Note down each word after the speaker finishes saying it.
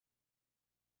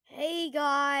Hey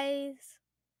guys!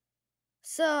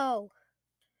 So,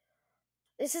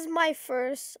 this is my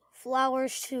first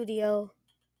flourish studio,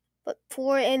 but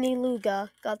poor Annie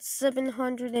Luga got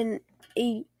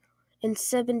 708 and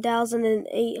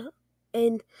 7,008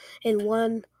 and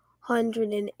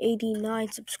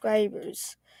 189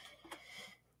 subscribers.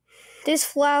 This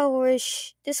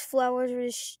flourish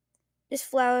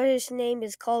name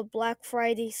is called Black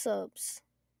Friday Subs.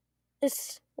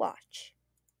 Let's watch.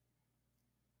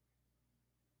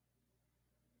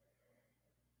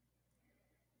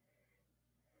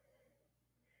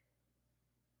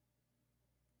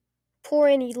 Poor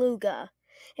Annie Luga.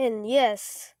 And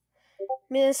yes,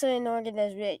 Minnesota Norgan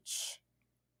is rich.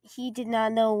 He did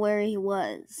not know where he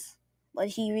was, but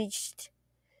he reached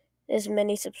as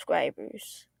many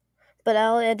subscribers. But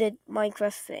I'll edit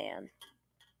Minecraft fan.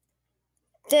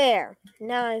 There!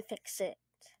 Now I fix it.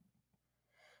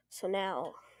 So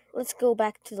now, let's go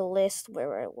back to the list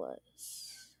where I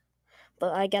was.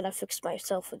 But I gotta fix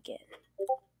myself again.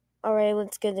 Alright,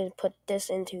 let's get to put this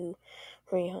into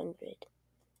 300.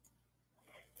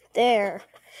 There!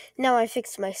 Now I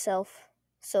fixed myself.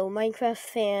 So Minecraft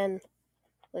fan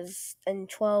was in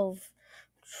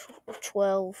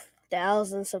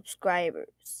 12,000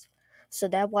 subscribers. So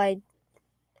that's why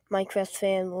Minecraft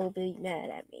fan will be mad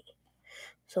at me.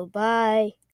 So bye.